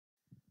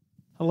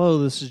Hello,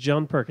 this is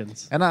John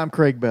Perkins. And I'm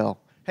Craig Bell.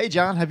 Hey,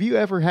 John, have you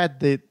ever had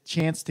the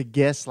chance to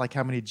guess like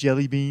how many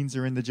jelly beans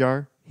are in the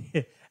jar?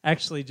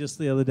 Actually, just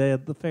the other day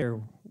at the fair,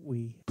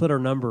 we put our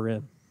number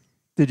in.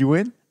 Did you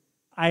win?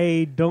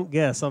 I don't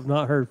guess. I've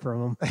not heard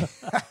from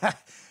them.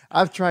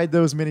 I've tried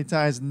those many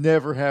times,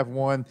 never have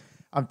won.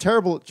 I'm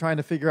terrible at trying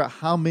to figure out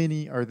how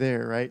many are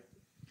there, right?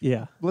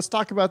 Yeah. Let's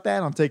talk about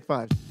that on Take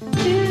 5.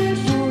 Food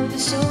for the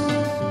soul,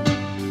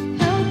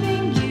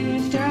 helping you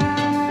to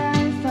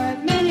thrive.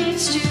 5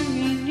 minutes to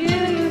renew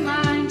your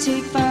mind.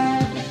 Take 5.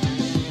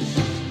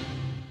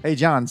 Hey,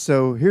 John,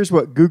 so here's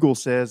what Google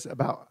says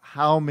about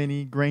how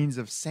many grains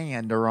of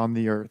sand are on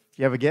the earth.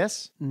 You have a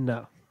guess?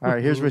 No. All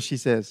right, here's what she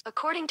says.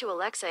 According to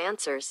Alexa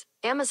Answers,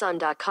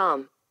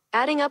 Amazon.com,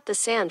 adding up the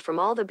sand from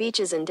all the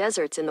beaches and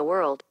deserts in the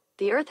world,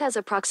 the Earth has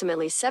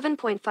approximately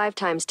 7.5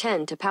 times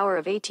 10 to power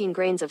of 18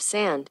 grains of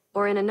sand,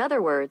 or in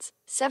other words,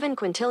 7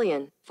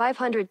 quintillion,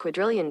 500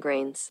 quadrillion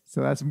grains.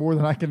 So that's more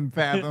than I can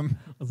fathom.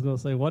 I was going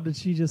to say, what did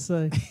she just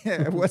say?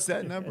 What's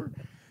that number?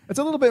 It's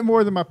a little bit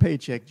more than my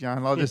paycheck,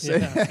 John, I'll just say.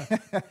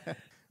 Yeah.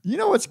 You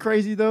know what's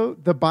crazy, though?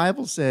 The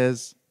Bible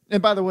says,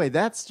 and by the way,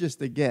 that's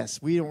just a guess.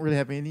 We don't really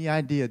have any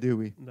idea, do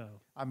we? No.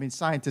 I mean,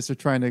 scientists are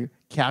trying to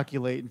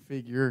calculate and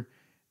figure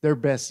their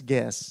best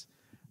guess.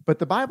 But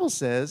the Bible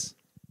says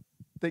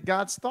that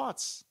God's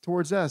thoughts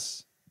towards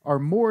us are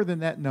more than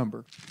that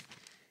number.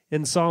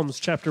 In Psalms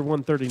chapter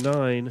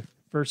 139,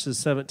 verses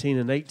 17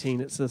 and 18,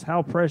 it says,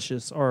 "How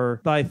precious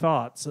are thy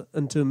thoughts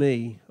unto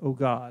me, O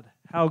God!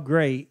 How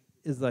great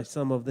is thy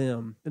sum of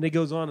them." And he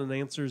goes on and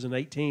answers in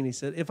 18. He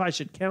said, "If I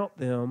should count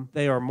them,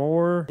 they are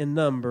more in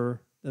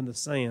number than the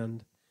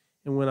sand.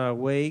 And when I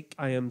awake,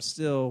 I am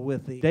still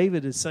with thee."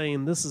 David is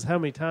saying this is how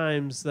many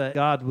times that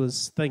God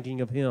was thinking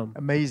of him.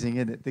 Amazing,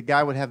 isn't it? The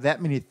guy would have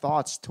that many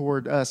thoughts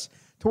toward us,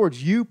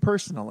 towards you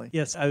personally.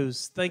 Yes, I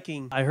was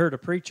thinking, I heard a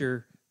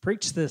preacher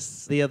preach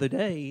this the other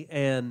day,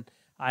 and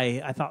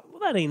I thought, well,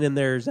 that ain't in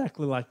there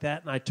exactly like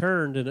that. And I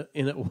turned, and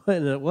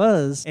it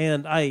was.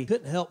 And I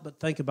couldn't help but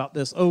think about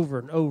this over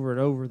and over and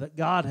over, that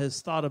God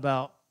has thought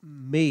about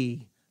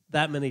me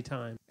that many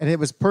times. And it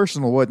was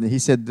personal, wasn't it? He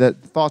said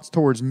that thoughts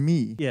towards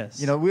me.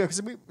 Yes. You know, we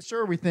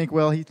think,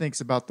 well, he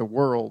thinks about the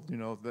world, you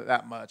know,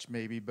 that much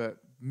maybe, but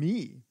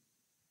me,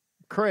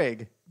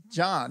 Craig,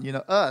 John, you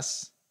know,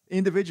 us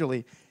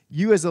individually,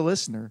 you as a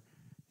listener,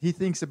 he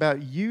thinks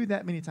about you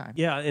that many times.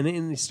 Yeah, and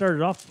he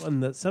started off on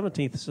the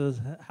 17th, says,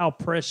 how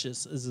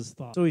precious is his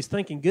thought. So he's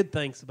thinking good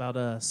things about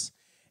us.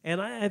 And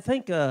I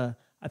think a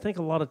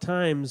lot of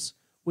times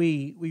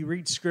we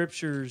read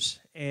scriptures,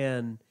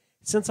 and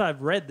since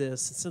I've read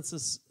this, since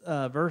this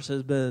verse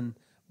has been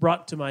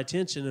brought to my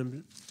attention,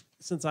 and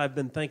since I've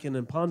been thinking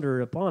and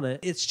pondering upon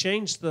it, it's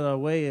changed the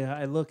way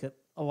I look at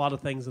a lot of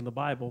things in the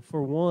Bible.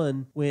 For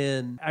one,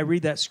 when I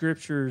read that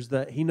scriptures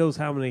that he knows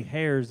how many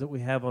hairs that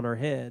we have on our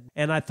head,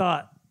 and I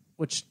thought,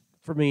 which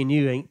for me and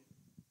you ain't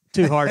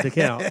too hard to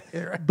count,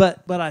 Right.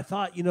 but I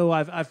thought, you know,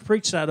 I've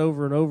preached that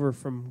over and over,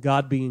 from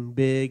God being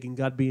big and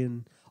God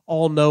being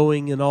all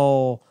knowing and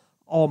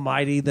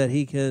almighty, that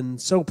he can,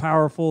 so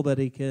powerful that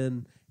he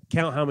can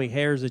count how many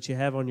hairs that you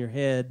have on your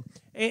head,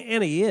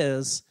 and he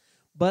is.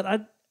 But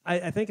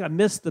I think I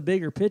missed the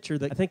bigger picture.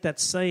 That I think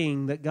that's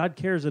saying that God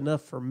cares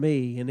enough for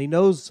me, and he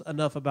knows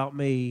enough about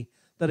me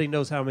that he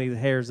knows how many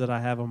hairs that I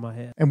have on my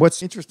head. And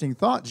what's interesting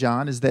thought,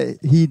 John, is that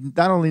he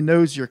not only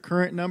knows your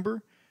current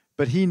number,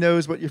 but he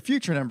knows what your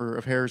future number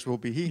of hairs will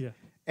be. Yeah.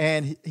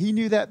 And he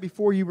knew that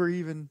before you were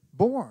even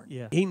born.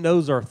 Yeah, he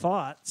knows our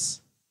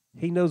thoughts.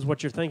 He knows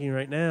what you're thinking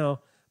right now.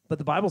 But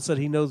the Bible said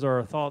he knows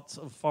our thoughts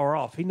of far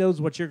off. He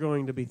knows what you're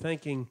going to be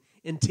thinking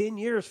in 10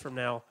 years from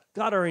now.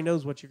 God already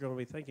knows what you're going to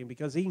be thinking,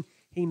 because he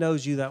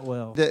knows you that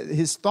well.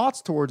 His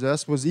thoughts towards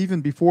us was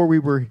even before we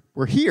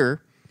were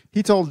here.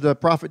 He told the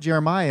prophet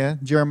Jeremiah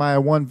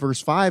 1 verse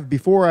 5,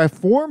 "Before I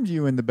formed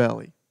you in the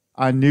belly,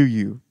 I knew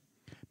you.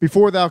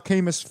 Before thou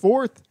camest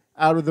forth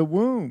out of the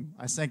womb,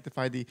 I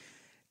sanctified thee."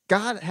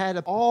 God had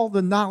all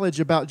the knowledge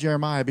about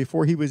Jeremiah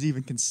before he was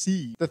even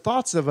conceived. The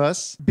thoughts of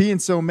us being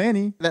so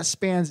many, that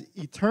spans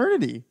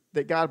eternity,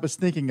 that God was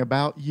thinking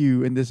about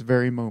you in this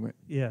very moment.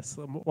 Yes,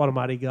 what a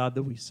mighty God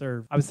that we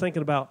serve. I was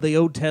thinking about the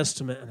Old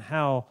Testament and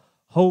how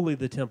holy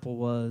the temple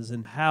was,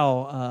 and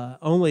how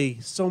only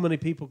so many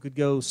people could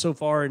go so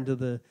far into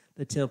the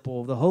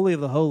temple, the Holy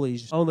of the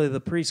Holies. Only the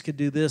priests could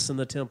do this in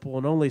the temple,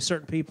 and only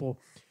certain people.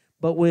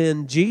 But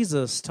when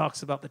Jesus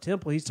talks about the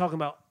temple, he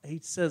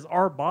says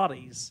our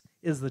bodies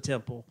is the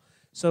temple.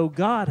 So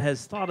God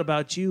has thought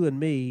about you and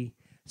me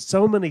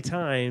so many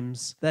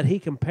times that he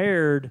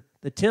compared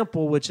the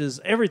temple, which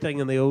is everything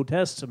in the Old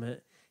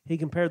Testament, he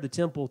compared the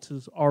temple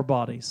to our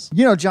bodies.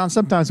 You know, John,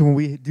 sometimes when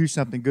we do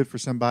something good for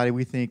somebody,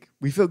 we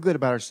feel good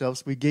about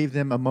ourselves. We gave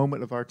them a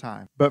moment of our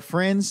time. But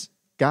friends,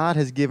 God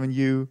has given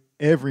you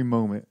every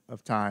moment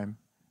of time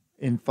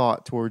in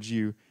thought towards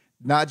you.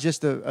 Not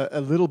just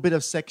a little bit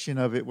of section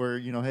of it where,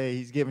 you know, hey,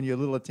 he's giving you a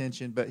little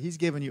attention, but he's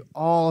given you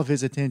all of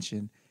his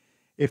attention.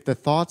 If the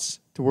thoughts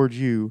towards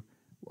you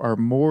are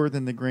more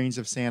than the grains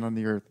of sand on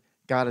the earth,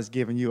 God has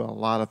given you a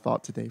lot of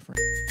thought today, friend.